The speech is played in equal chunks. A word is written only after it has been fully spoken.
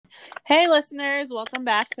Hey, listeners, welcome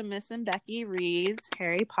back to Miss Mbeki Reads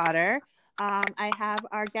Harry Potter. I have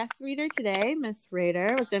our guest reader today, Miss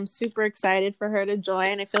Rader, which I'm super excited for her to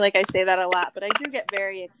join. I feel like I say that a lot, but I do get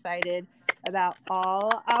very excited about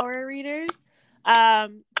all our readers.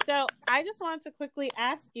 So I just wanted to quickly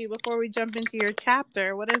ask you before we jump into your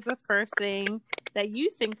chapter, what is the first thing that you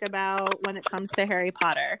think about when it comes to Harry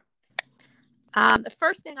Potter? The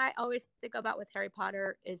first thing I always think about with Harry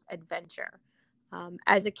Potter is adventure.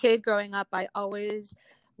 As a kid growing up, I always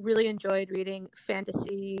really enjoyed reading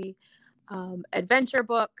fantasy adventure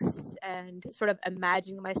books and sort of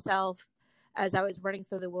imagining myself as I was running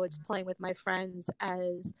through the woods playing with my friends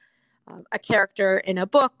as a character in a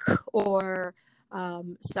book or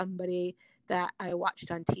somebody that I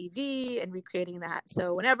watched on TV and recreating that.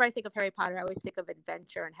 So whenever I think of Harry Potter, I always think of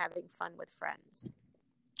adventure and having fun with friends.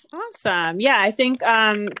 Awesome. Yeah, I think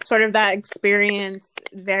sort of that experience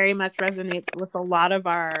very much resonates with a lot of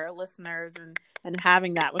our listeners and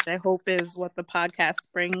having that, which I hope is what the podcast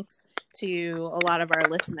brings to a lot of our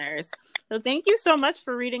listeners. So thank you so much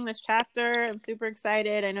for reading this chapter. I'm super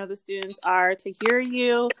excited. I know the students are to hear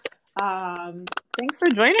you. Thanks for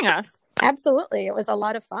joining us. Absolutely. It was a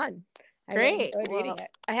lot of fun. I Great. really enjoyed reading it.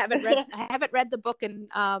 I haven't read the book in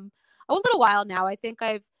a little while now. I think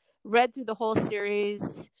I've read through the whole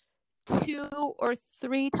series 2 or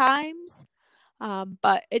 3 times.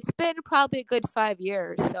 But it's been probably a good 5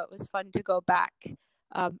 years, so it was fun to go back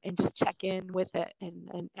and just check in with it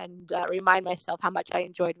and remind myself how much I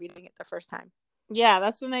enjoyed reading it the first time. Yeah,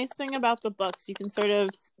 that's the nice thing about the books. You can sort of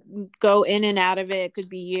go in and out of it. It could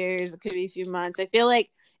be years, it could be a few months. I feel like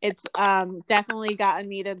it's definitely gotten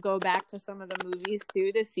me to go back to some of the movies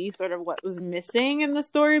too to see sort of what was missing in the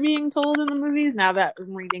story being told in the movies now that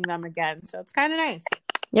I'm reading them again. So it's kind of nice.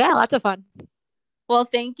 Yeah, lots of fun. Well,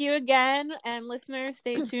 thank you again. And listeners,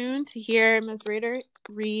 stay tuned to hear Ms. Rader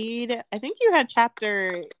read. I think you had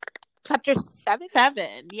chapter 7?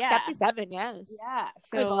 7, yeah. Chapter 7, yes. Yeah,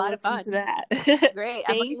 so it was a lot of fun. That. Great.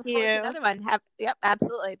 I'm looking forward to another one. Yep,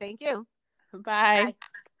 absolutely. Thank you. Bye.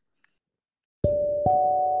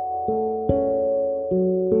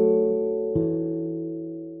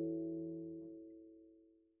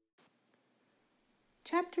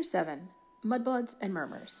 Chapter 7, Mudbloods and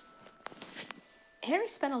Murmurs. Harry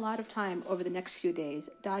spent a lot of time over the next few days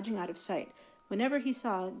dodging out of sight whenever he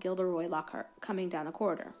saw Gilderoy Lockhart coming down a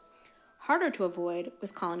corridor. Harder to avoid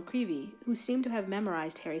was Colin Creevey, who seemed to have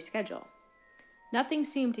memorized Harry's schedule. Nothing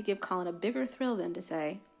seemed to give Colin a bigger thrill than to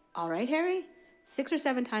say, "All right, Harry?" 6 or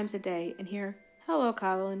 7 times a day and hear, "Hello,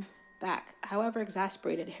 Colin," back, however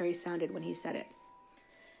exasperated Harry sounded when he said it.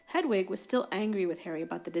 Hedwig was still angry with Harry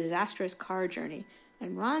about the disastrous car journey,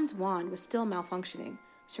 and Ron's wand was still malfunctioning,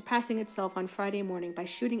 surpassing itself on Friday morning by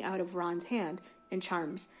shooting out of Ron's hand in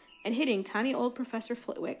charms and hitting tiny old Professor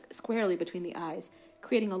Flitwick squarely between the eyes,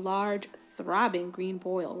 creating a large, throbbing green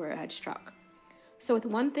boil where it had struck. So with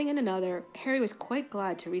one thing and another, Harry was quite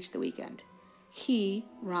glad to reach the weekend. He,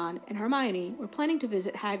 Ron, and Hermione were planning to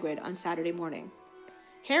visit Hagrid on Saturday morning.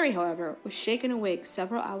 Harry, however, was shaken awake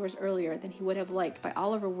several hours earlier than he would have liked by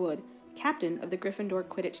Oliver Wood, captain of the Gryffindor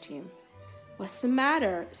Quidditch team. "What's the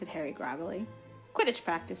matter?" said Harry groggily. "Quidditch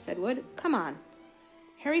practice," said Wood. "Come on."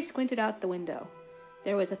 Harry squinted out the window.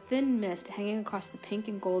 There was a thin mist hanging across the pink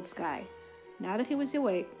and gold sky. Now that he was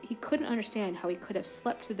awake, he couldn't understand how he could have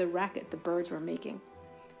slept through the racket the birds were making.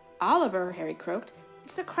 "Oliver," Harry croaked,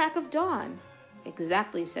 "it's the crack of dawn."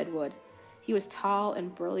 "Exactly," said Wood. He was tall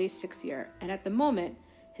and burly 6-year, and at the moment,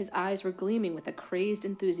 his eyes were gleaming with a crazed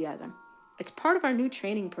enthusiasm. "It's part of our new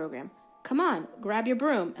training program. Come on, grab your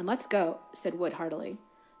broom, and let's go," said Wood heartily.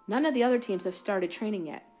 "None of the other teams have started training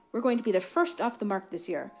yet. We're going to be the first off the mark this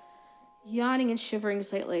year." Yawning and shivering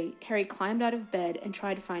slightly, Harry climbed out of bed and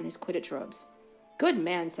tried to find his Quidditch robes. "Good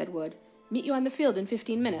man," said Wood. "Meet you on the field in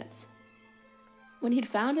 15 minutes. When he'd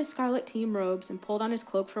found his scarlet team robes and pulled on his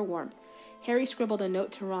cloak for warmth, Harry scribbled a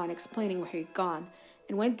note to Ron explaining where he'd gone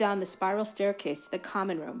and went down the spiral staircase to the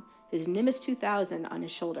common room, his Nimbus 2000 on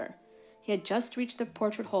his shoulder. He had just reached the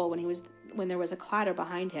portrait hole when there was a clatter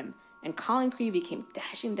behind him, and Colin Creevey came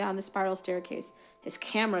dashing down the spiral staircase, his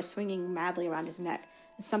camera swinging madly around his neck,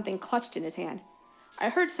 and something clutched in his hand. "I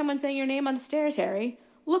heard someone saying your name on the stairs, Harry.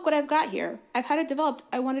 Look what I've got here. I've had it developed.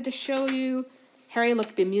 I wanted to show you." Harry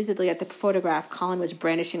looked bemusedly at the photograph Colin was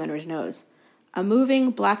brandishing under his nose. A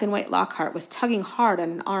moving black and white Lockhart was tugging hard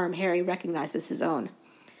on an arm Harry recognized as his own.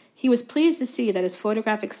 He was pleased to see that his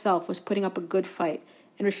photographic self was putting up a good fight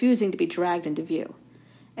and refusing to be dragged into view.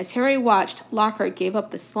 As Harry watched, Lockhart gave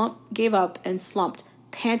up and slumped,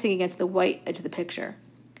 panting against the white edge of the picture.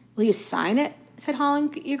 "Will you sign it?" said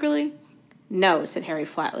Holland eagerly. "No," said Harry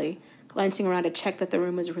flatly. glancing around to check that the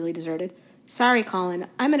room was really deserted. "Sorry, Colin.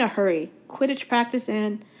 I'm in a hurry. Quidditch practice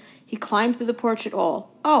and..." He climbed through the porch at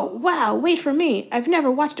all. "Oh, wow, wait for me. I've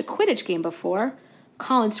never watched a Quidditch game before."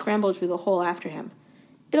 Colin scrambled through the hole after him.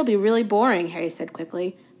 "It'll be really boring," Harry said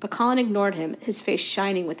quickly, but Colin ignored him, his face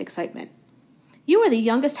shining with excitement. "You were the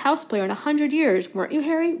youngest house player in 100 years, weren't you,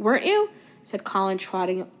 Harry? Weren't you?" said Colin,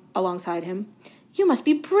 trotting alongside him. "You must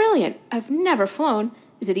be brilliant. I've never flown.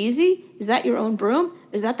 Is it easy? Is that your own broom?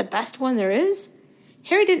 Is that the best one there is?"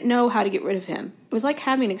 Harry didn't know how to get rid of him. It was like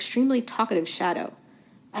having an extremely talkative shadow.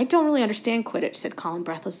 "I don't really understand Quidditch," said Colin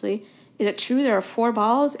breathlessly. "Is it true there are 4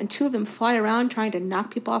 balls and 2 of them fly around trying to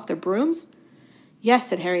knock people off their brooms?" "Yes,"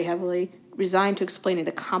 said Harry heavily, resigned to explaining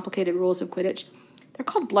the complicated rules of Quidditch. "They're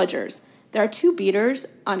called bludgers. There are 2 beaters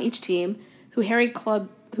on each team who carry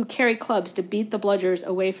clubs to beat the bludgers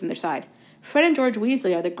away from their side. Fred and George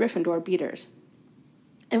Weasley are the Gryffindor beaters."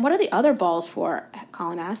 "And what are the other balls for?"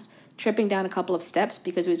 Colin asked, tripping down a couple of steps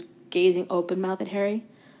because he was gazing open-mouthed at Harry.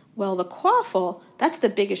 "Well, the quaffle, that's the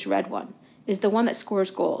biggest red one, is the one that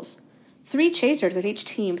scores goals. 3 chasers at each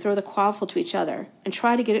team throw the quaffle to each other and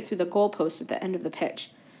try to get it through the goalpost at the end of the pitch.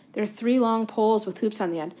 There are 3 long poles with hoops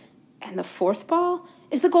on the end. And the 4th ball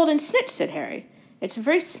is the golden snitch," said Harry. "It's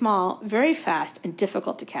very small, very fast, and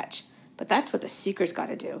difficult to catch. But that's what the seeker's got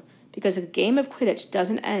to do, because a game of Quidditch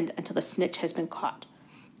doesn't end until the snitch has been caught.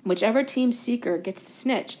 Whichever team's seeker gets the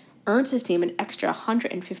snitch earns his team an extra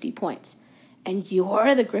 150 points. And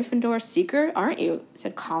you're the Gryffindor seeker, aren't you?"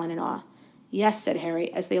 said Colin in awe. "Yes," said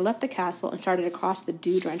Harry, as they left the castle and started across the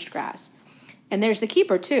dew-drenched grass. "And there's the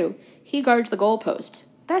keeper, too. He guards the goalposts.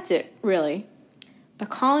 That's it, really." But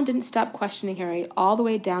Colin didn't stop questioning Harry all the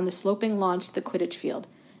way down the sloping lawn to the Quidditch field,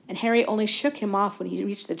 and Harry only shook him off when he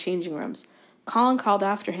reached the changing rooms. Colin called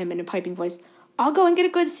after him in a piping voice, "I'll go and get a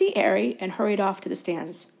good seat, Harry," and hurried off to the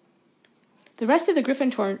stands. The rest of the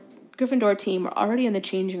Gryffindor team were already in the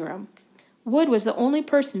changing room. Wood was the only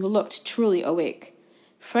person who looked truly awake.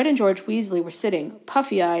 Fred and George Weasley were sitting,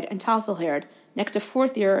 puffy-eyed and tousle-haired, next to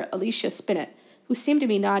 4th-year Alicia Spinnet, who seemed to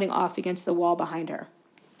be nodding off against the wall behind her.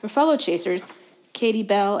 Her fellow chasers, Katie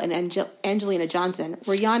Bell and Angelina Johnson,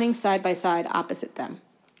 were yawning side by side opposite them.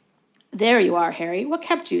 "There you are, Harry. What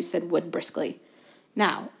kept you?" said Wood briskly.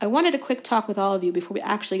 "Now, I wanted a quick talk with all of you before we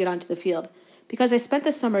actually get onto the field, because I spent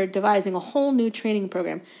the summer devising a whole new training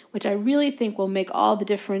program, which I really think will make all the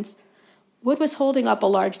difference." Wood was holding up a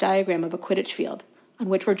large diagram of a Quidditch field, on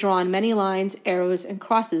which were drawn many lines, arrows, and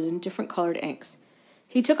crosses in different colored inks.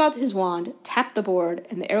 He took out his wand, tapped the board,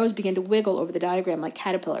 and the arrows began to wiggle over the diagram like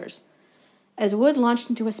caterpillars. As Wood launched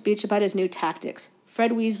into a speech about his new tactics,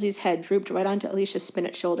 Fred Weasley's head drooped right onto Alicia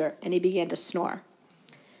Spinnet's shoulder, and he began to snore.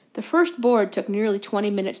 The first board took nearly 20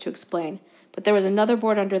 minutes to explain, but there was another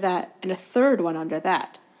board under that, and a third one under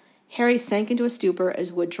that. Harry sank into a stupor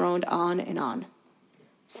as Wood droned on and on.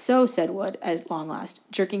 "So," said Wood, at long last,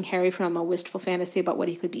 jerking Harry from a wistful fantasy about what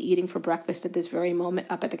he could be eating for breakfast at this very moment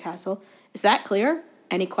up at the castle, "is that clear?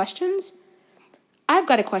 Any questions?" "I've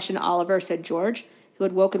got a question, Oliver," said George, who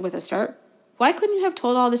had woken with a start. "Why couldn't you have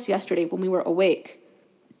told all this yesterday when we were awake?"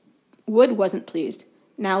 Wood wasn't pleased.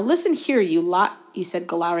 "Now listen here, you lot," he said,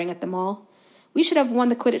 glowering at them all. "We should have won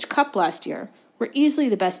the Quidditch Cup last year. We're easily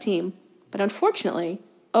the best team, but unfortunately,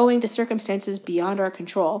 owing to circumstances beyond our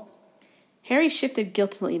control..." Harry shifted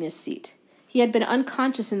guiltily in his seat. He had been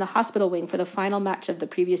unconscious in the hospital wing for the final match of the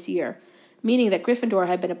previous year, meaning that Gryffindor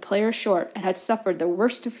had been a player short and had suffered the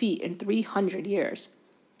worst defeat in 300 years.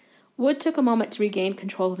 Wood took a moment to regain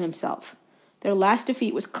control of himself. Their last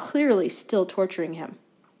defeat was clearly still torturing him.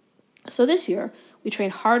 "So this year, we train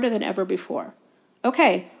harder than ever before.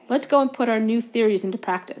 Okay, let's go and put our new theories into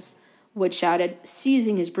practice," Wood shouted,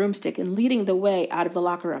 seizing his broomstick and leading the way out of the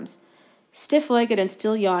locker rooms. Stiff-legged and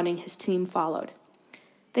still yawning, his team followed.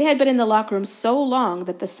 They had been in the locker room so long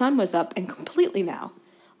that the sun was up and completely now,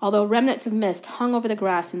 although remnants of mist hung over the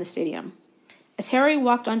grass in the stadium. As Harry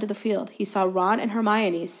walked onto the field, he saw Ron and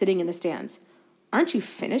Hermione sitting in the stands. "Aren't you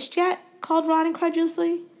finished yet?" called Ron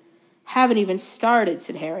incredulously. "Haven't even started,"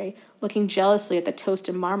 said Harry, looking jealously at the toast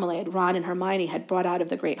and marmalade Ron and Hermione had brought out of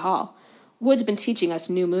the Great Hall. "Wood's been teaching us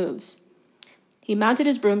new moves." He mounted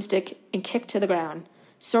his broomstick and kicked to the ground,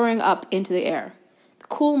 soaring up into the air. The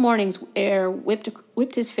cool morning's air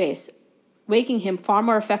whipped his face, waking him far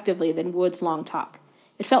more effectively than Wood's long talk.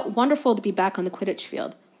 It felt wonderful to be back on the Quidditch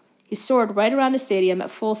field. He soared right around the stadium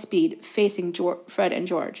at full speed, facing Fred and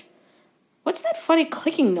George. "What's that funny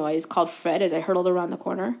clicking noise?" called Fred as I hurtled around the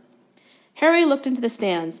corner. Harry looked into the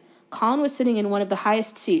stands. Colin was sitting in one of the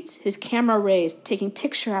highest seats, his camera raised, taking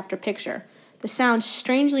picture after picture, the sound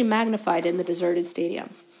strangely magnified in the deserted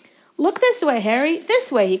stadium. "Look this way, Harry!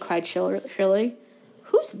 This way!" he cried shrilly.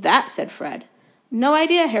 "Who's that?" said Fred. "No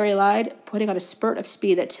idea," Harry lied, putting on a spurt of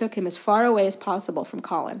speed that took him as far away as possible from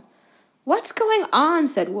Colin. "What's going on?"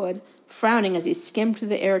 said Wood, frowning as he skimmed through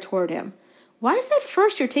the air toward him. "Why is that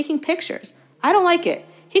first year taking pictures? I don't like it.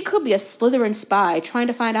 He could be a Slytherin spy trying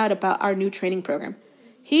to find out about our new training program."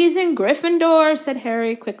 "He's in Gryffindor," said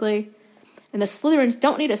Harry quickly. "And the Slytherins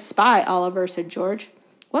don't need a spy, Oliver," said George.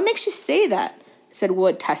 "What makes you say that?" said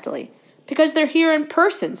Wood testily. "Because they're here in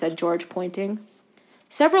person," said George, pointing.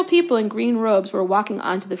 Several people in green robes were walking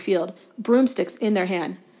onto the field, broomsticks in their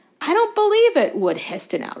hand. "I don't believe it," Wood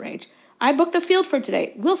hissed in outrage. "I booked the field for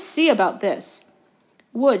today. We'll see about this."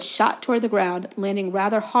 Wood shot toward the ground, landing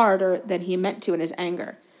rather harder than he meant to in his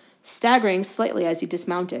anger, staggering slightly as he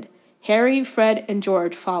dismounted. Harry, Fred, and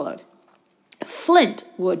George followed. "Flint,"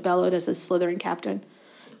 Wood bellowed as the Slytherin captain.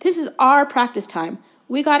 "This is our practice time.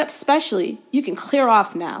 We got up specially. You can clear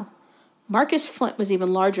off now." Marcus Flint was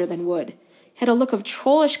even larger than Wood. He had a look of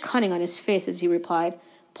trollish cunning on his face as he replied,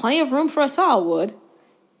 "Plenty of room for us all, Wood."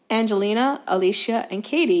 Angelina, Alicia, and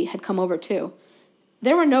Katie had come over too.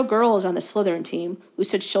 There were no girls on the Slytherin team, who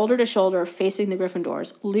stood shoulder to shoulder facing the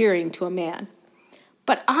Gryffindors, leering to a man.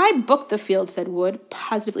 "But I booked the field," said Wood,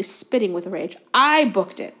 positively spitting with rage. "I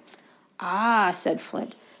booked it." "Ah," said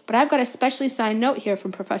Flint, "but I've got a specially signed note here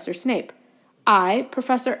from Professor Snape. I,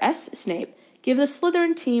 Professor S. Snape, give the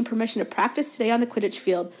Slytherin team permission to practice today on the Quidditch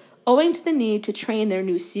field, owing to the need to train their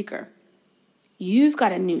new seeker." "You've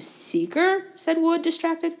got a new seeker?" said Wood,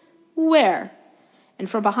 distracted. "Where?" And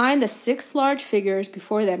from behind the 6 large figures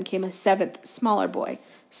before them came a 7th, smaller boy,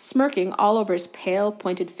 smirking all over his pale,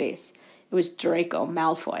 pointed face. It was Draco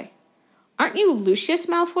Malfoy. "Aren't you Lucius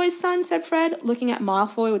Malfoy's son?" said Fred, looking at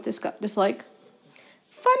Malfoy with dislike.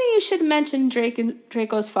 "Funny you should mention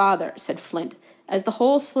Draco's father," said Flint, as the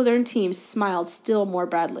whole Slytherin team smiled still more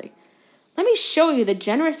broadly. "Let me show you the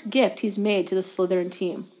generous gift he's made to the Slytherin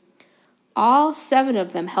team." All 7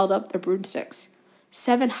 of them held up their broomsticks.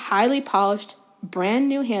 7 highly polished, brand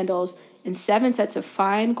new handles, and 7 sets of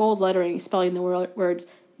fine gold lettering spelling the words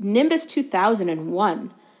Nimbus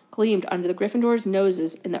 2001 gleamed under the Gryffindors'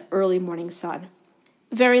 noses in the early morning sun.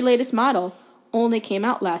 "Very latest model. Only came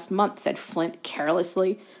out last month," said Flint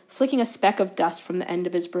carelessly, flicking a speck of dust from the end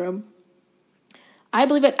of his broom. "I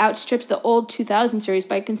believe it outstrips the old 2000 series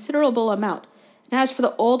by a considerable amount. And as for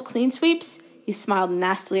the old clean sweeps," he smiled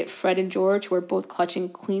nastily at Fred and George, who were both clutching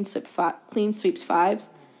clean sweeps 5s,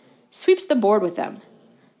 "sweeps the board with them."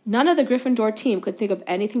 None of the Gryffindor team could think of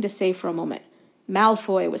anything to say for a moment.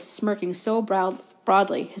 Malfoy was smirking so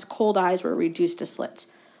broadly his cold eyes were reduced to slits.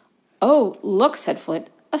 "Oh, look," said Flint,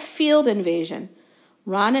 "a field invasion."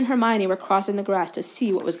 Ron and Hermione were crossing the grass to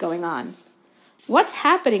see what was going on. "What's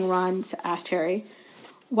happening?" Ron asked Harry.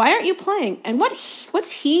 "Why aren't you playing? And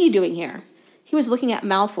what's he doing here?" He was looking at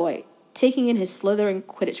Malfoy, taking in his Slytherin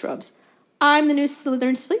Quidditch robes. "I'm the new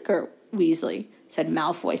Slytherin Sleeker, Weasley," said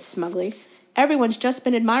Malfoy smugly. "Everyone's just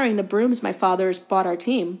been admiring the brooms my father's bought our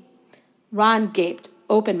team." Ron gaped,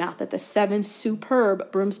 open-mouthed, at the 7 superb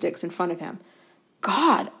broomsticks in front of him.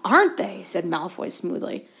 "God, aren't they?" said Malfoy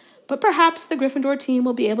smoothly. "But perhaps the Gryffindor team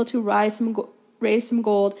will be able to raise some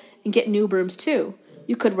gold and get new brooms too.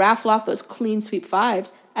 You could raffle off those clean sweep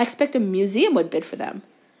 5s. I expect a museum would bid for them."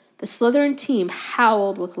 The Slytherin team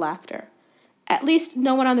howled with laughter. "At least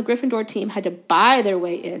no one on the Gryffindor team had to buy their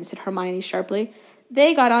way in," said Hermione sharply.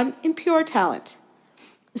 "They got on in pure talent."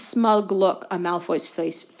 The smug look on Malfoy's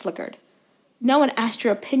face flickered. "No one asked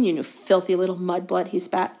your opinion, you filthy little mudblood," he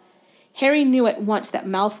spat. Harry knew at once that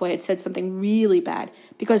Malfoy had said something really bad,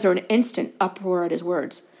 because there was an instant uproar at his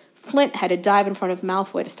words. Flint had to dive in front of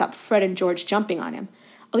Malfoy to stop Fred and George jumping on him.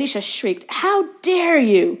 Alicia shrieked, "How dare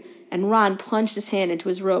you!" And Ron plunged his hand into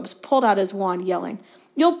his robes, pulled out his wand, yelling,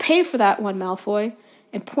 "You'll pay for that one, Malfoy,"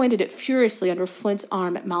 and pointed it furiously under Flint's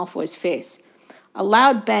arm at Malfoy's face. A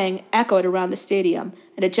loud bang echoed around the stadium,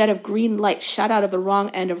 and a jet of green light shot out of the wrong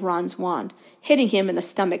end of Ron's wand, hitting him in the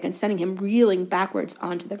stomach and sending him reeling backwards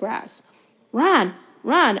onto the grass. Ron,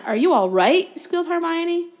 are you all right?" squealed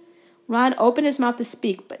Hermione. Ron opened his mouth to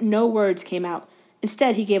speak, but no words came out.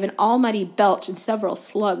 Instead, he gave an almighty belch and several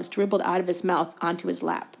slugs dribbled out of his mouth onto his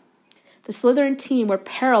lap. The Slytherin team were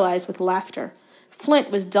paralyzed with laughter.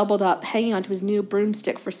 Flint was doubled up, hanging onto his new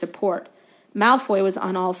broomstick for support. Malfoy was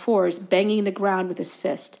on all fours, banging the ground with his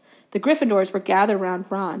fist. The Gryffindors were gathered around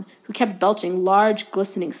Ron, who kept belching large,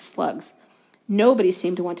 glistening slugs. Nobody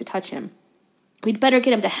seemed to want to touch him. "We'd better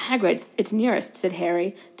get him to Hagrid's, it's nearest," said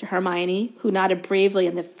Harry to Hermione, who nodded bravely,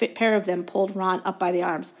 and the pair of them pulled Ron up by the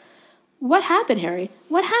arms. "What happened, Harry?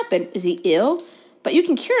 What happened? Is he ill? But you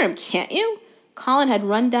can cure him, can't you?" Colin had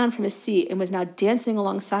run down from his seat and was now dancing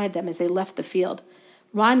alongside them as they left the field.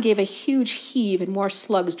 Ron gave a huge heave and more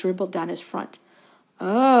slugs dribbled down his front.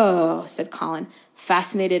 "Oh," said Colin,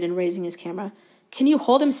 fascinated and raising his camera. "Can you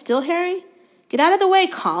hold him still, Harry?" "Get out of the way,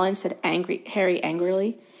 Colin," said Harry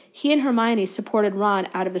angrily. He and Hermione supported Ron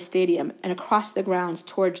out of the stadium and across the grounds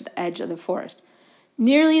towards the edge of the forest.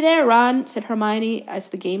 "Nearly there, Ron," said Hermione as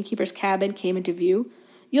the gamekeeper's cabin came into view.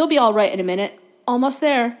 "You'll be all right in a minute. Almost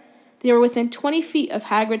there." They were within 20 feet of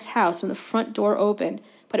Hagrid's house when the front door opened,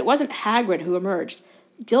 but it wasn't Hagrid who emerged.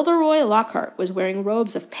 Gilderoy Lockhart was wearing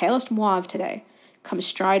robes of palest mauve today, come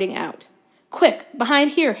striding out. "Quick,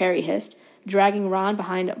 behind here," Harry hissed, dragging Ron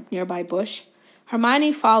behind a nearby bush.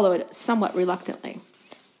 Hermione followed somewhat reluctantly.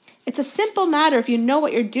 "It's a simple matter if you know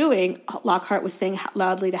what you're doing," Lockhart was saying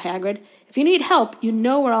loudly to Hagrid. "If you need help, you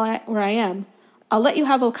know where I am. I'll let you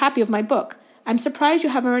have a copy of my book. I'm surprised you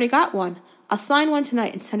haven't already got one. I'll sign one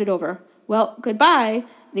tonight and send it over. Well, goodbye,"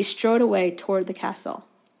 and he strode away toward the castle.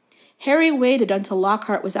 Harry waited until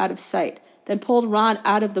Lockhart was out of sight, then pulled Ron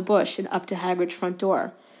out of the bush and up to Hagrid's front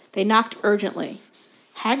door. They knocked urgently.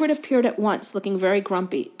 Hagrid appeared at once, looking very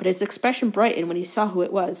grumpy, but his expression brightened when he saw who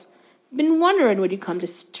it was. "Been wondering would you come to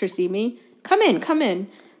see me? Come in.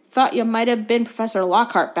 Thought you might have been Professor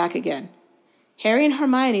Lockhart back again." Harry and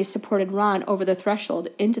Hermione supported Ron over the threshold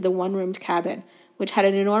into the one-roomed cabin, which had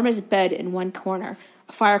an enormous bed in one corner,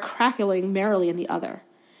 a fire crackling merrily in the other.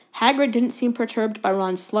 Hagrid didn't seem perturbed by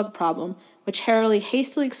Ron's slug problem, which Harry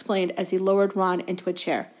hastily explained as he lowered Ron into a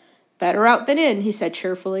chair. "Better out than in," he said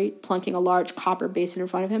cheerfully, plunking a large copper basin in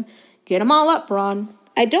front of him. "Get 'em all up, Ron."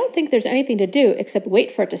 "I don't think there's anything to do except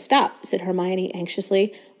wait for it to stop," said Hermione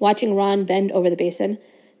anxiously, watching Ron bend over the basin.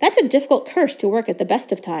 "That's a difficult curse to work at the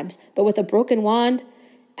best of times, but with a broken wand—"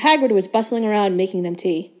 Hagrid was bustling around making them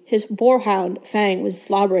tea. His boarhound, Fang, was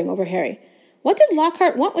slobbering over Harry. "What did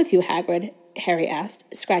Lockhart want with you, Hagrid?" Harry asked,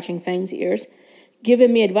 scratching Fang's ears.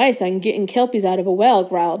 "Giving me advice on getting kelpies out of a well,"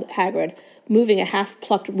 growled Hagrid, moving a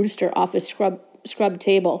half-plucked rooster off his scrub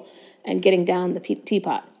table and getting down the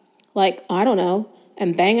teapot. "Like, I don't know,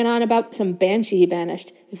 and banging on about some banshee he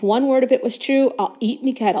banished. If one word of it was true, I'll eat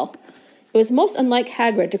me kettle." It was most unlike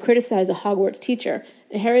Hagrid to criticize a Hogwarts teacher,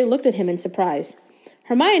 and Harry looked at him in surprise.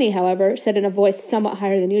 Hermione, however, said in a voice somewhat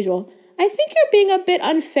higher than usual, "I think you're being a bit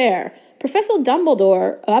unfair. Professor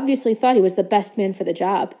Dumbledore obviously thought he was the best man for the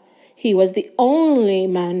job." "He was the only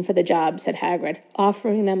man for the job," said Hagrid,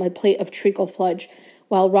 offering them a plate of treacle fudge,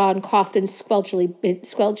 while Ron coughed and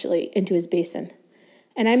squelchily into his basin.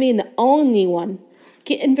 "And I mean the only one.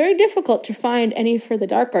 Getting very difficult to find any for the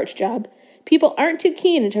dark arts job. People aren't too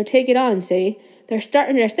keen to take it on, see? They're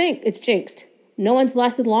starting to think it's jinxed. No one's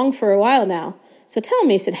lasted long for a while now. So tell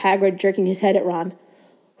me," said Hagrid, jerking his head at Ron,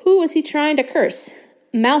 "who was he trying to curse?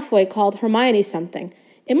 Malfoy called Hermione something.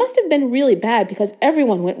 It must have been really bad because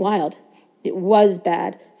everyone went wild." "It was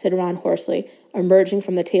bad," said Ron hoarsely, emerging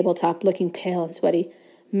from the tabletop looking pale and sweaty.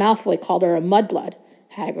 "Malfoy called her a mudblood,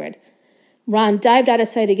 Hagrid." Ron dived out of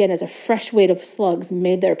sight again as a fresh wave of slugs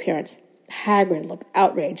made their appearance. Hagrid looked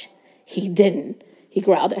outraged. "He didn't," he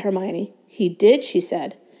growled at Hermione. "He did," she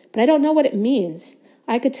said, "but I don't know what it means.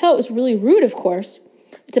 I could tell it was really rude, of course."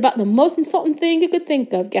 "It's about the most insulting thing you could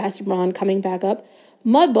think of," gasped Ron, coming back up.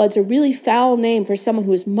 "Mudblood's a really foul name for someone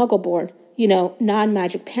who is muggle-born. You know,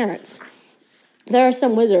 non-magic parents. There are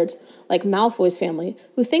some wizards, like Malfoy's family,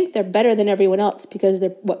 who think they're better than everyone else because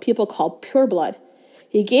they're what people call pureblood."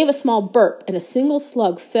 He gave a small burp, and a single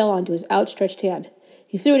slug fell onto his outstretched hand.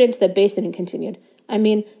 He threw it into the basin and continued, "I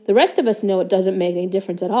mean, the rest of us know it doesn't make any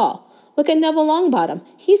difference at all. Look at Neville Longbottom.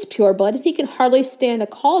 He's pureblood, and he can hardly stand a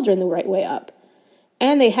cauldron the right way up.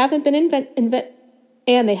 And they haven't invented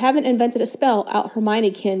a spell out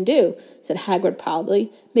Hermione can do," said Hagrid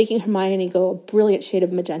proudly, making Hermione go a brilliant shade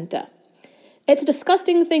of magenta. "It's a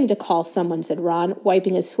disgusting thing to call someone," said Ron,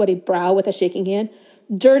 wiping his sweaty brow with a shaking hand.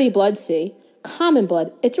 "Dirty blood, see? Common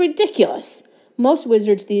blood. It's ridiculous. Most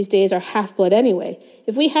wizards these days are half-blood anyway.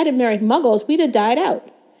 If we hadn't married muggles, we'd have died out."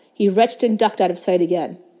 He retched and ducked out of sight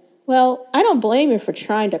again. "Well, I don't blame you for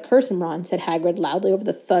trying to curse him, Ron," said Hagrid loudly over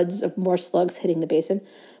the thuds of more slugs hitting the basin.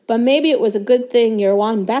 "But maybe it was a good thing your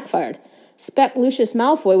wand backfired. Spec Lucius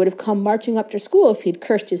Malfoy would have come marching up to school if he'd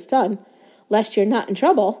cursed his son. Lest you're not in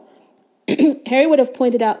trouble." Harry would have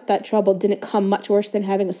pointed out that trouble didn't come much worse than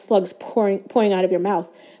having a slug's pouring out of your mouth,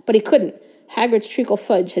 but he couldn't. Hagrid's treacle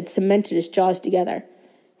fudge had cemented his jaws together.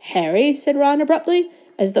 "Harry," said Ron abruptly,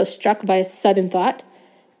 as though struck by a sudden thought,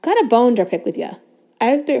 "got a bone to pick with you.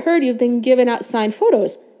 I've heard you've been giving out signed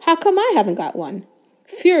photos. How come I haven't got one?"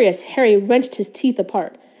 Furious, Harry wrenched his teeth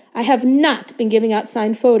apart. "I have not been giving out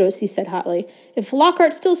signed photos," he said hotly. "If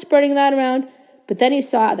Lockhart's still spreading that around—" But then he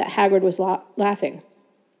saw that Hagrid was laughing.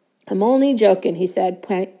 "I'm only joking," he said,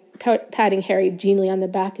 patting Harry genially on the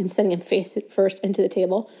back and sending him face first into the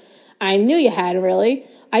table. I knew you hadn't, really.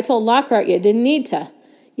 I told Lockhart you didn't need to.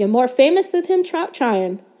 You're more famous than him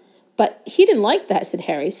trying. But he didn't like that, said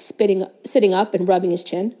Harry, sitting up and rubbing his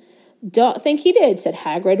chin. Don't think he did, said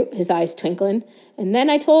Hagrid, his eyes twinkling. And then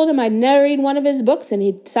I told him I'd never read one of his books, and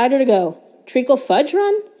he decided to go. Treacle fudge,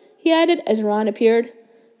 Ron? He added, as Ron appeared.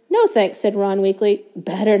 No thanks, said Ron weakly.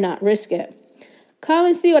 Better not risk it. Come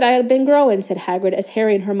and see what I have been growing, said Hagrid, as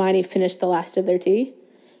Harry and Hermione finished the last of their tea.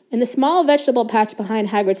 In the small vegetable patch behind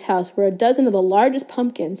Hagrid's house were a dozen of the largest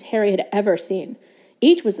pumpkins Harry had ever seen.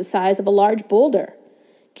 Each was the size of a large boulder.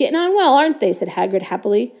 Getting on well, aren't they, said Hagrid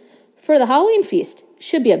happily. For the Halloween feast.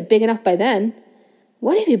 Should be big enough by then.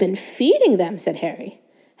 What have you been feeding them, said Harry.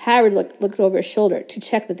 Hagrid looked over his shoulder to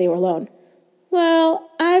check that they were alone. Well,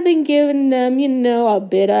 I've been giving them, a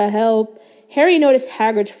bit of help. Harry noticed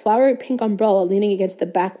Hagrid's flowery pink umbrella leaning against the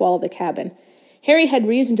back wall of the cabin. Harry had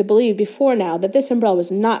reason to believe before now that this umbrella was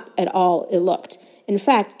not at all it looked. In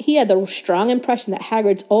fact, he had the strong impression that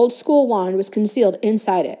Hagrid's old school wand was concealed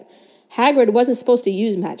inside it. Hagrid wasn't supposed to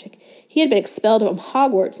use magic. He had been expelled from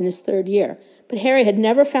Hogwarts in his 3rd year, but Harry had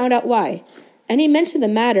never found out why. Any mention of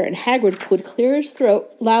the matter, and Hagrid would clear his throat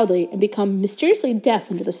loudly and become mysteriously deaf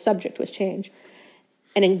until the subject was changed.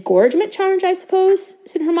 An engorgement charge, I suppose,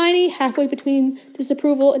 said Hermione, halfway between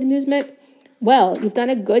disapproval and amusement. Well, you've done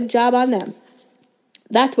a good job on them.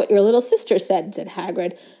 That's what your little sister said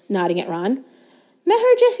Hagrid, nodding at Ron. Met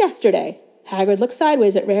her just yesterday. Hagrid looked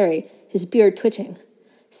sideways at Harry, his beard twitching.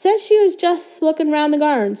 Says she was just looking round the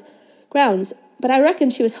grounds, but I reckon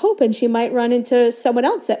she was hoping she might run into someone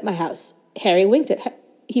else at my house. He winked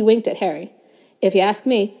at Harry. If you ask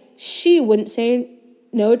me, she wouldn't say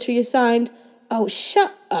no till you signed. Oh,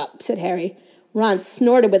 shut up, said Harry. Ron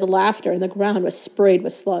snorted with laughter, and the ground was sprayed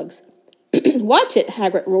with slugs. Watch it,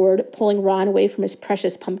 Hagrid roared, pulling Ron away from his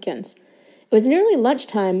precious pumpkins. It was nearly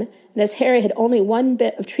lunchtime, and as Harry had only one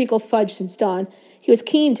bit of treacle fudge since dawn, he was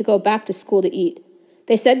keen to go back to school to eat.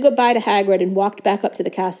 They said goodbye to Hagrid and walked back up to the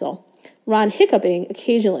castle, Ron hiccuping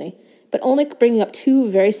occasionally, but only bringing up 2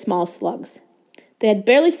 very small slugs. They had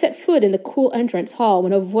barely set foot in the cool entrance hall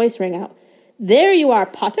when a voice rang out. There you are,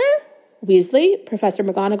 Potter! Weasley, Professor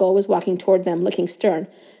McGonagall was walking toward them, looking stern.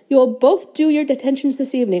 You will both do your detentions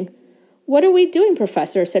this evening. What are we doing,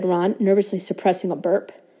 Professor? Said Ron, nervously suppressing a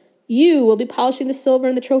burp. You will be polishing the silver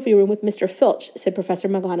in the trophy room with Mr. Filch, said Professor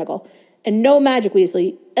McGonagall. And no magic,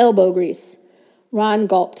 Weasley. Elbow grease. Ron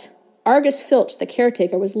gulped. Argus Filch, the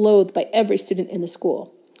caretaker, was loathed by every student in the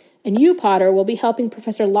school. And you, Potter, will be helping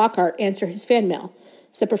Professor Lockhart answer his fan mail,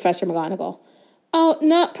 said Professor McGonagall. Oh,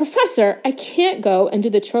 no, Professor, I can't go and do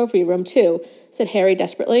the trophy room, too, said Harry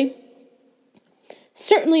desperately.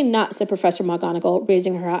 Certainly not, said Professor McGonagall,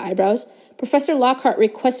 raising her eyebrows. Professor Lockhart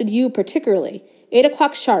requested you particularly. 8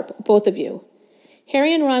 o'clock sharp, both of you.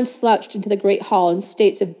 Harry and Ron slouched into the great hall in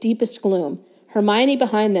states of deepest gloom, Hermione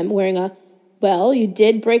behind them wearing a, well, you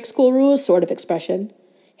did break school rules sort of expression.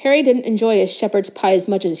 Harry didn't enjoy his shepherd's pie as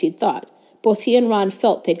much as he'd thought. Both he and Ron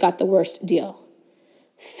felt they'd got the worst deal.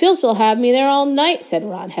 Filch'll have me there all night, said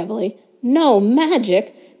Ron heavily. No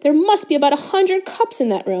magic. There must be about 100 cups in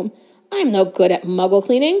that room. I'm no good at muggle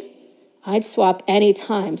cleaning. I'd swap any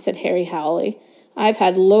time, said Harry Howley. I've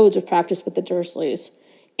had loads of practice with the Dursleys.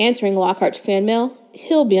 Answering Lockhart's fan mail,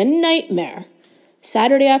 he'll be a nightmare.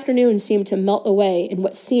 Saturday afternoon seemed to melt away in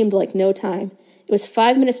what seemed like no time. It was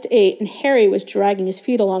 5 minutes to 8, and Harry was dragging his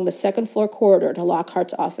feet along the second-floor corridor to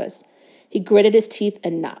Lockhart's office. He gritted his teeth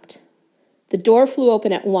and knocked. The door flew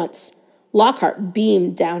open at once. Lockhart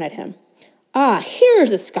beamed down at him. Ah, here's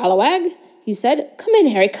the scalawag, he said. Come in,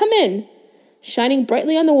 Harry, come in. Shining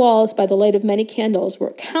brightly on the walls by the light of many candles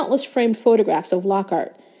were countless framed photographs of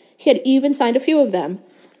Lockhart. He had even signed a few of them.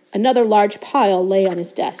 Another large pile lay on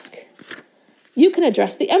his desk. You can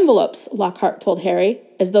address the envelopes, Lockhart told Harry,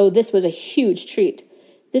 as though this was a huge treat.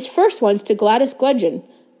 This first one's to Gladys Gledgeon.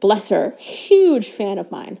 Bless her, huge fan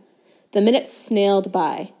of mine. The minutes snailed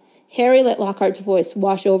by. Harry let Lockhart's voice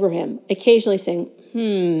wash over him, occasionally saying,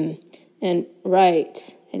 and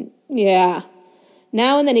right, and yeah.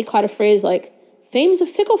 Now and then he caught a phrase like, fame's a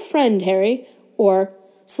fickle friend, Harry, or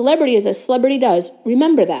celebrity is as celebrity does,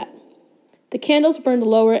 remember that. The candles burned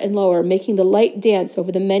lower and lower, making the light dance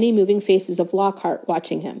over the many moving faces of Lockhart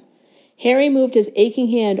watching him. Harry moved his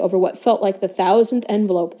aching hand over what felt like the 1,000th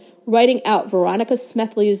envelope, writing out Veronica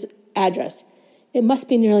Smethly's address. It must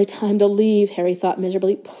be nearly time to leave, Harry thought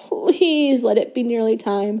miserably. Please let it be nearly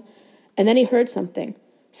time. And then he heard something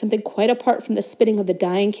quite apart from the spitting of the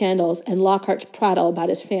dying candles and Lockhart's prattle about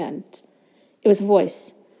his fans. It was a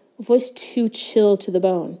voice too chill to the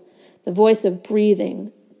bone, the voice of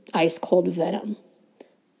breathing, ice-cold venom.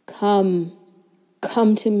 Come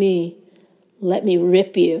to me. Let me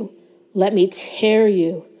rip you. Let me tear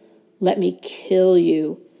you. Let me kill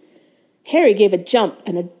you. Harry gave a jump,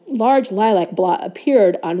 and a large lilac blot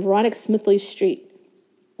appeared on Veronica Smithley's street.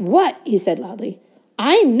 What? He said loudly.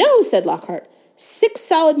 I know, said Lockhart. 6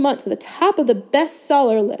 solid months at the top of the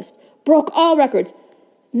bestseller list. Broke all records.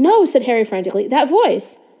 No, said Harry frantically. That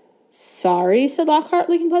voice. Sorry, said Lockhart,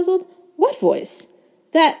 looking puzzled. What voice?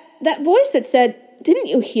 That voice that said, didn't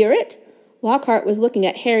you hear it? Lockhart was looking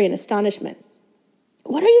at Harry in astonishment.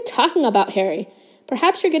 What are you talking about, Harry?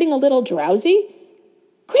 Perhaps you're getting a little drowsy?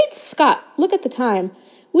 Great Scott, look at the time.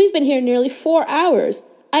 We've been here nearly 4 hours.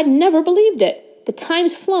 I'd never believed it. The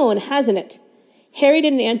time's flown, hasn't it? Harry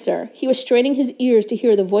didn't answer. He was straining his ears to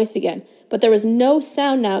hear the voice again, but there was no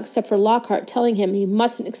sound now except for Lockhart telling him he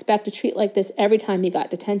mustn't expect a treat like this every time he got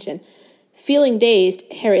detention. Feeling dazed,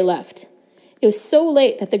 Harry left. It was so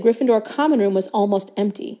late that the Gryffindor common room was almost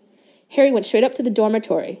empty. Harry went straight up to the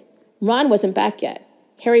dormitory. Ron wasn't back yet.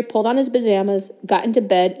 Harry pulled on his pajamas, got into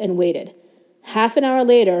bed, and waited. Half an hour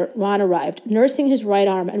later, Ron arrived, nursing his right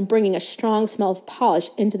arm and bringing a strong smell of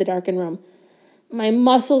polish into the darkened room. My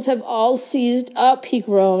muscles have all seized up, he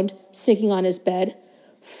groaned, sinking on his bed.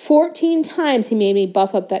 14 times he made me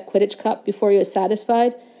buff up that Quidditch cup before he was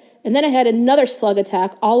satisfied, and then I had another slug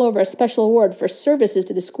attack all over a special award for services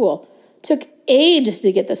to the school. Took ages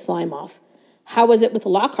to get the slime off. How was it with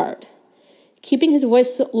Lockhart? Keeping his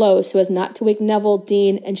voice low so as not to wake Neville,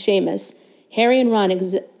 Dean, and Seamus,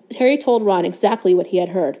 Harry told Ron exactly what he had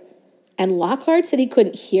heard. And Lockhart said he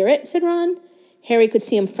couldn't hear it, said Ron. Harry could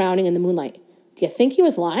see him frowning in the moonlight. Do you think he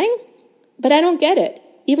was lying? But I don't get it.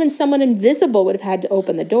 Even someone invisible would have had to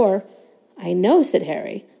open the door. I know, said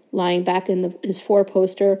Harry, lying back in his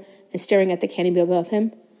four-poster and staring at the canopy above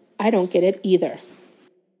him. I don't get it either.